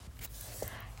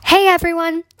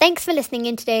everyone, thanks for listening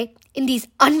in today. In these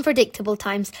unpredictable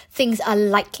times, things are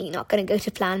likely not going to go to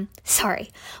plan. Sorry.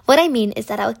 What I mean is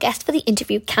that our guest for the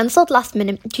interview cancelled last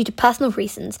minute due to personal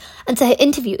reasons, and so her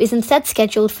interview is instead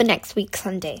scheduled for next week,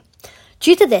 Sunday.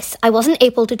 Due to this, I wasn't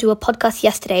able to do a podcast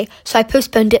yesterday, so I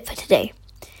postponed it for today.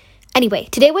 Anyway,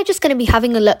 today we're just going to be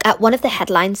having a look at one of the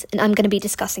headlines, and I'm going to be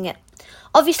discussing it.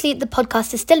 Obviously, the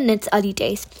podcast is still in its early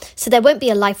days, so there won't be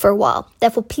a live for a while.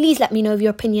 Therefore, please let me know your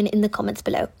opinion in the comments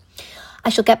below. I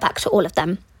shall get back to all of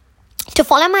them. To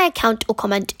follow my account or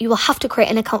comment, you will have to create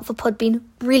an account for Podbean.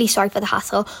 Really sorry for the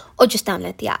hassle, or just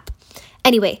download the app.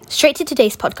 Anyway, straight to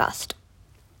today's podcast.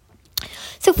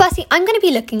 So firstly, I'm going to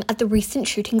be looking at the recent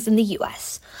shootings in the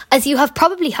US. As you have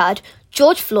probably heard,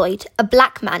 George Floyd, a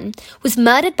black man, was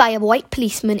murdered by a white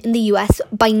policeman in the US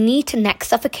by knee-to-neck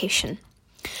suffocation.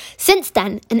 Since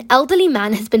then, an elderly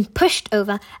man has been pushed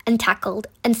over and tackled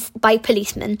by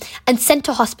policemen and sent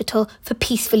to hospital for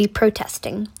peacefully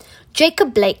protesting.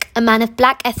 Jacob Blake, a man of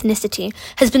black ethnicity,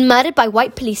 has been murdered by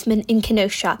white policemen in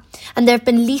Kenosha, and there have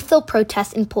been lethal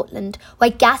protests in Portland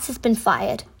where gas has been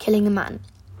fired, killing a man.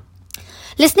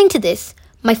 Listening to this,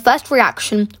 my first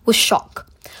reaction was shock.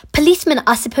 Policemen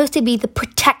are supposed to be the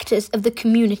protectors of the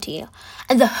community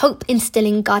and the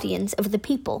hope-instilling guardians of the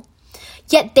people.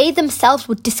 Yet they themselves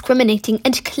were discriminating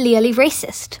and clearly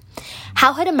racist.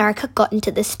 How had America gotten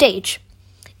to this stage?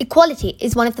 Equality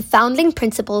is one of the founding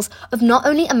principles of not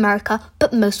only America,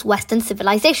 but most Western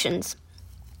civilizations.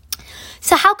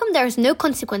 So how come there is no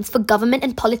consequence for government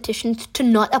and politicians to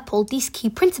not uphold these key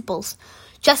principles?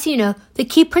 Just so you know, the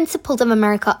key principles of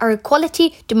America are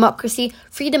equality, democracy,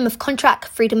 freedom of contract,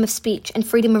 freedom of speech, and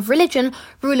freedom of religion,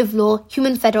 rule of law,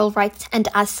 human federal rights, and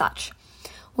as such.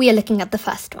 We are looking at the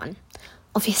first one.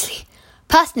 Obviously.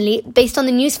 Personally, based on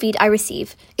the newsfeed I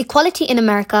receive, equality in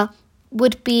America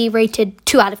would be rated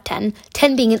 2 out of 10,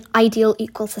 10 being an ideal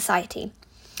equal society.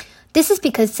 This is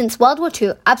because since World War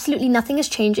II, absolutely nothing has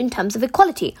changed in terms of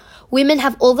equality. Women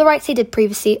have all the rights they did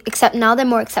previously, except now they're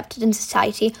more accepted in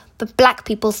society, but black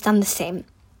people stand the same.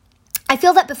 I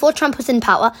feel that before Trump was in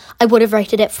power, I would have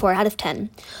rated it 4 out of 10.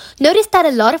 Notice that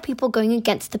a lot of people going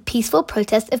against the peaceful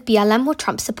protest of BLM were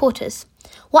Trump supporters.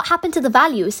 What happened to the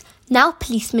values? Now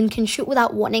policemen can shoot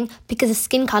without warning because of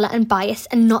skin colour and bias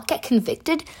and not get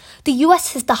convicted? The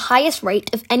US has the highest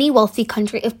rate of any wealthy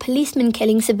country of policemen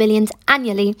killing civilians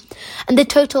annually, and the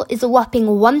total is a whopping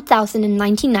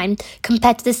 1,099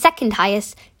 compared to the second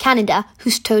highest, Canada,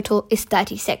 whose total is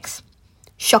 36.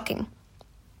 Shocking.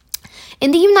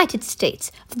 In the United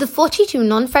States, of the 42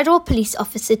 non-federal police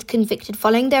officers convicted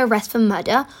following their arrest for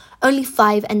murder, only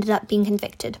 5 ended up being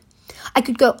convicted. I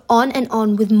could go on and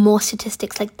on with more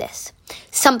statistics like this.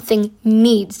 Something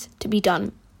needs to be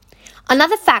done.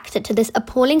 Another factor to this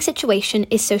appalling situation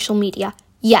is social media.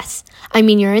 Yes, I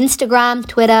mean your Instagram,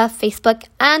 Twitter, Facebook,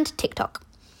 and TikTok.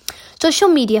 Social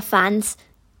media fans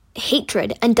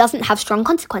hatred and doesn't have strong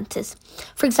consequences.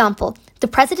 For example, the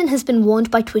president has been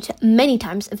warned by Twitter many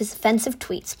times of his offensive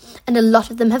tweets, and a lot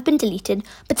of them have been deleted,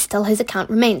 but still his account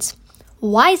remains.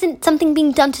 Why isn't something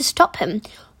being done to stop him?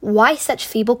 Why such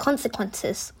feeble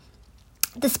consequences?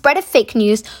 The spread of fake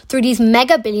news through these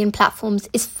mega billion platforms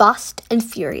is fast and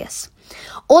furious.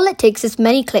 All it takes is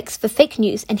many clicks for fake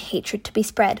news and hatred to be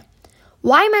spread.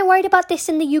 Why am I worried about this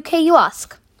in the UK, you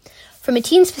ask? From a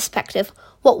teen's perspective,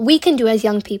 what we can do as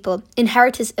young people,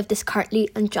 inheritors of this currently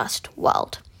unjust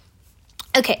world.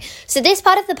 Okay, so this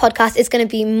part of the podcast is going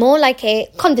to be more like a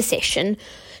conversation.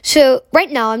 So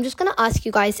right now, I'm just going to ask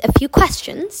you guys a few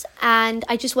questions, and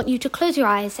I just want you to close your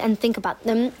eyes and think about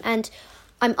them, and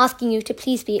I'm asking you to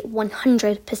please be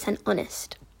 100%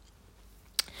 honest.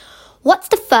 What's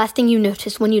the first thing you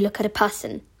notice when you look at a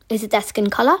person? Is it their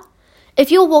skin colour? If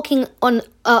you're walking on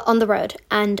the road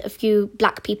and a few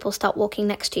black people start walking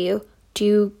next to you, do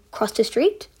you cross the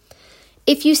street?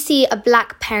 If you see a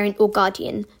black parent or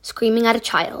guardian screaming at a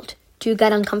child, do you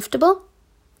get uncomfortable?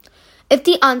 If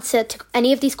the answer to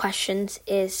any of these questions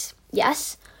is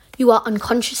yes, you are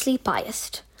unconsciously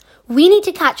biased. We need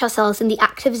to catch ourselves in the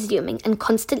act of assuming and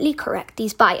constantly correct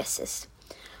these biases.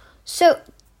 So,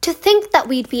 to think that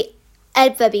we'd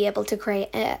ever be able to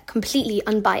create a completely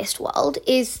unbiased world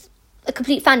is a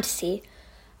complete fantasy.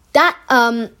 That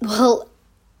will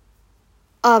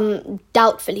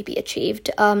doubtfully be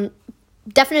achieved.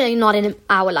 Definitely not in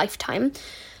our lifetime.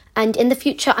 And in the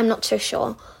future, I'm not so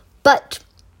sure. But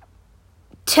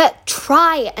to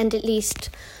try and at least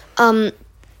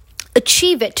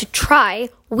achieve it,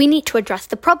 we need to address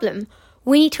the problem.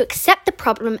 We need to accept the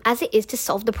problem as it is to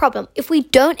solve the problem. If we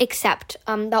don't accept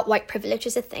that white privilege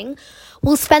is a thing,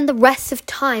 we'll spend the rest of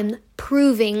time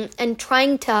proving and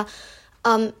trying to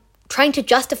trying to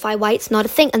justify why it's not a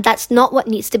thing, and that's not what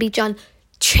needs to be done.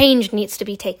 Change needs to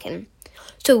be taken.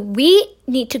 So we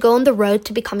need to go on the road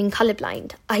to becoming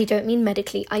colorblind. I don't mean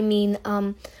medically. I mean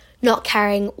not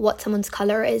caring what someone's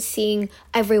color is, seeing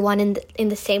everyone in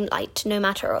the same light, no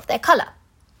matter of their color.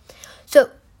 So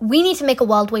we need to make a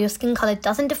world where your skin color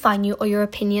doesn't define you or your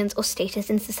opinions or status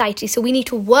in society. So we need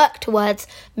to work towards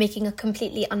making a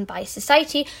completely unbiased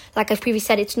society. Like I've previously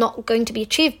said, it's not going to be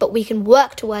achieved, but we can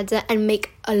work towards it and make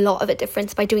a lot of a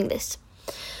difference by doing this.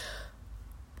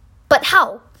 But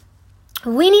how?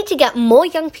 We need to get more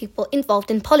young people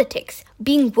involved in politics.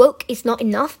 Being woke is not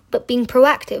enough, but being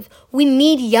proactive. We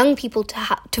need young people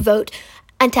to vote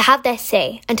and to have their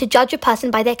say and to judge a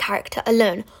person by their character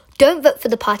alone. Don't vote for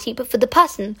the party, but for the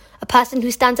person, a person who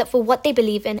stands up for what they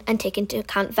believe in and take into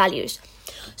account values.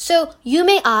 So you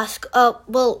may ask,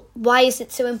 well, why is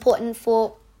it so important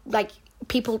for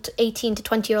people 18 to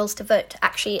 20-year-olds to vote?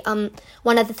 Actually,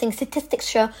 one of the things, statistics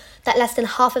show that less than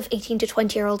half of 18 to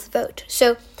 20-year-olds vote.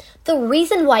 So the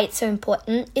reason why it's so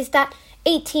important is that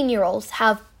 18-year-olds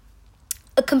have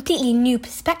a completely new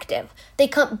perspective. They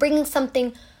can't bring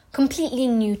something completely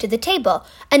new to the table.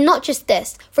 And not just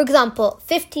this. For example,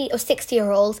 50 or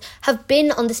 60-year-olds have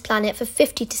been on this planet for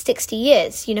 50 to 60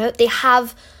 years. You know, they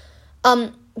have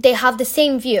the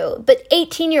same view, but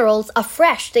 18-year-olds are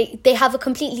fresh. They have a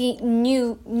completely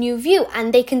new view,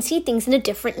 and they can see things in a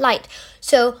different light.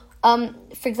 So, for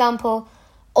example,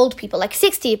 old people like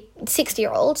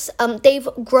 60-year-olds, they've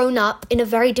grown up in a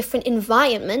very different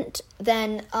environment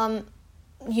than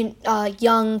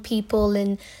young people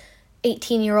and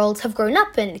 18-year-olds have grown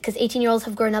up in, because 18-year-olds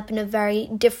have grown up in a very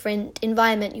different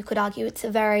environment. You could argue it's a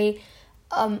very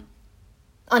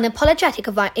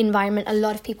unapologetic environment. A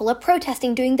lot of people are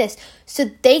protesting, doing this, so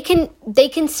they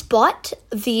can spot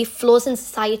the flaws in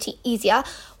society easier,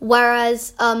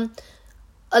 whereas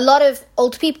a lot of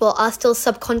old people are still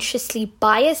subconsciously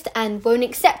biased and won't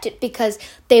accept it because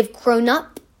they've grown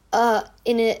up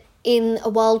in a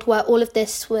world where all of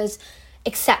this was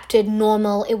accepted,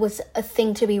 normal. It was a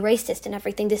thing to be racist and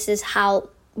everything. This is how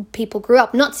people grew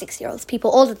up, not 6-year-olds, people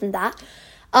older than that.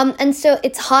 And so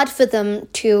it's hard for them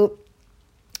to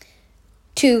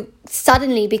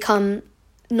suddenly become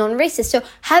non-racist. So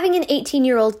having an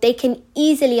 18-year-old, they can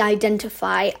easily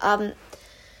identify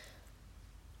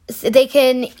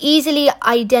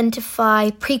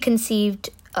preconceived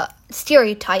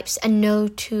stereotypes and know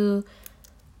to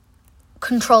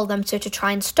control them, so to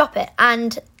try and stop it.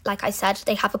 And like I said,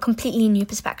 they have a completely new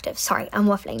perspective. Sorry, I'm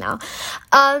waffling now.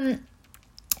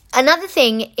 Another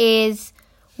thing is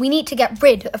we need to get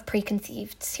rid of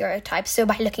preconceived stereotypes. So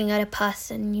by looking at a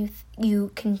person,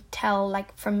 you can tell,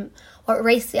 like, from what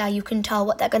race they are, you can tell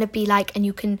what they're going to be like, and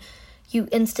you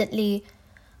instantly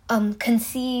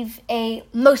conceive a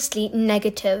mostly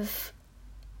negative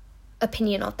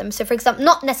opinion of them. So for example,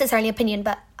 not necessarily opinion,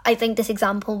 but I think this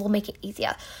example will make it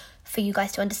easier for you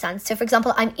guys to understand. So for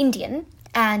example, I'm Indian,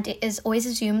 and it is always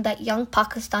assumed that young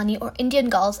Pakistani or Indian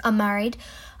girls are married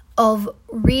of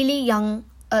really young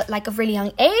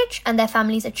age, and their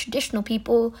families are traditional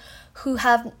people who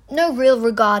have no real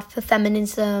regard for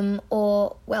feminism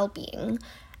or well-being.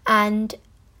 And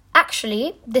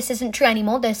actually, this isn't true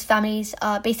anymore. Those families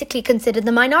are basically considered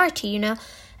the minority, you know.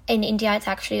 In India, it's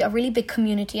actually a really big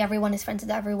community. Everyone is friends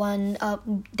with everyone.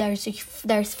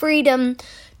 There's freedom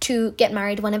to get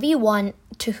married whenever you want,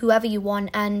 to whoever you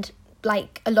want. And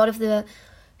like a lot of the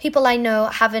people I know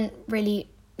haven't really,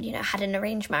 had an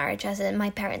arranged marriage, as in my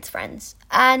parents' friends.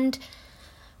 And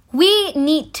we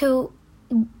need to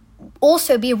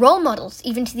also be role models,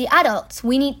 even to the adults.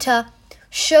 We need to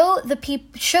show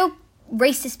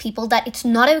racist people that it's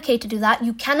not okay to do that.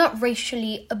 You cannot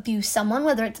racially abuse someone,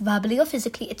 whether it's verbally or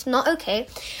physically. It's not okay.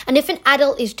 And if an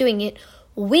adult is doing it,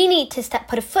 we need to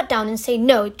put a foot down and say,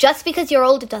 no, just because you're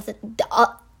older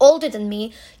than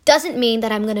me doesn't mean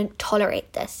that I'm going to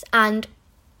tolerate this. And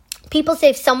people say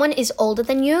if someone is older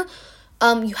than you,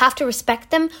 you have to respect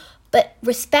them, but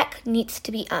respect needs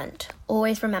to be earned.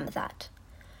 Always remember that.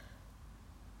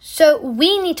 So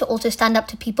we need to also stand up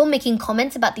to people making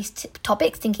comments about these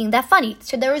topics thinking they're funny.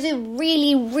 So there is a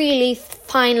really, really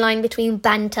fine line between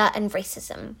banter and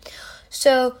racism.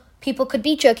 So people could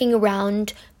be joking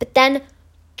around, but then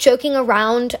joking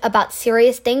around about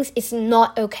serious things is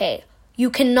not okay.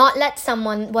 You cannot let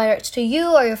someone, whether it's to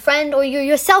you or your friend or you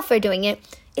yourself are doing it,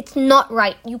 it's not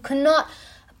right. You cannot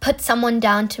put someone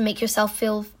down to make yourself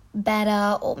feel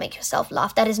better or make yourself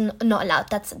laugh. That is not allowed.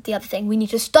 That's the other thing. We need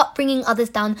to stop bringing others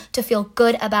down to feel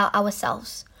good about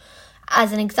ourselves.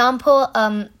 As an example,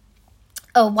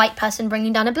 a white person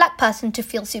bringing down a black person to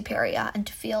feel superior and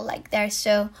to feel like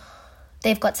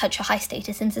they've got such a high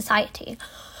status in society.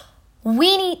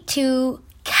 we need to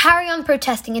carry on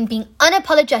protesting and being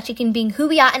unapologetic in being who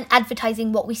we are and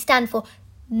advertising what we stand for,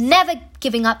 never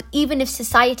giving up, even if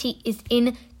society is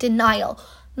in denial.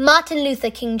 Martin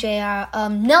Luther King Jr.,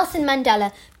 Nelson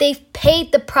Mandela, they've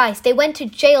paid the price. They went to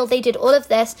jail. They did all of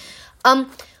this.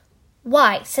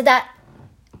 Why? So that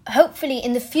hopefully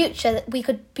in the future we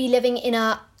could be living in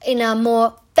a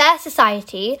more fair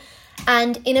society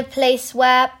and in a place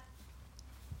where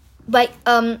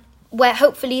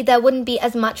hopefully there wouldn't be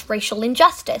as much racial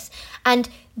injustice. And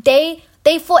they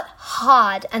fought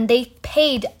hard and they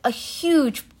paid a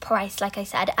huge price, like I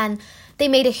said, and they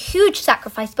made a huge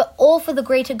sacrifice, but all for the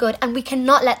greater good, and we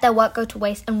cannot let their work go to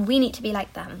waste, and we need to be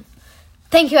like them.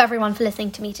 Thank you everyone for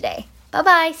listening to me today.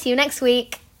 Bye-bye. See you next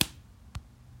week.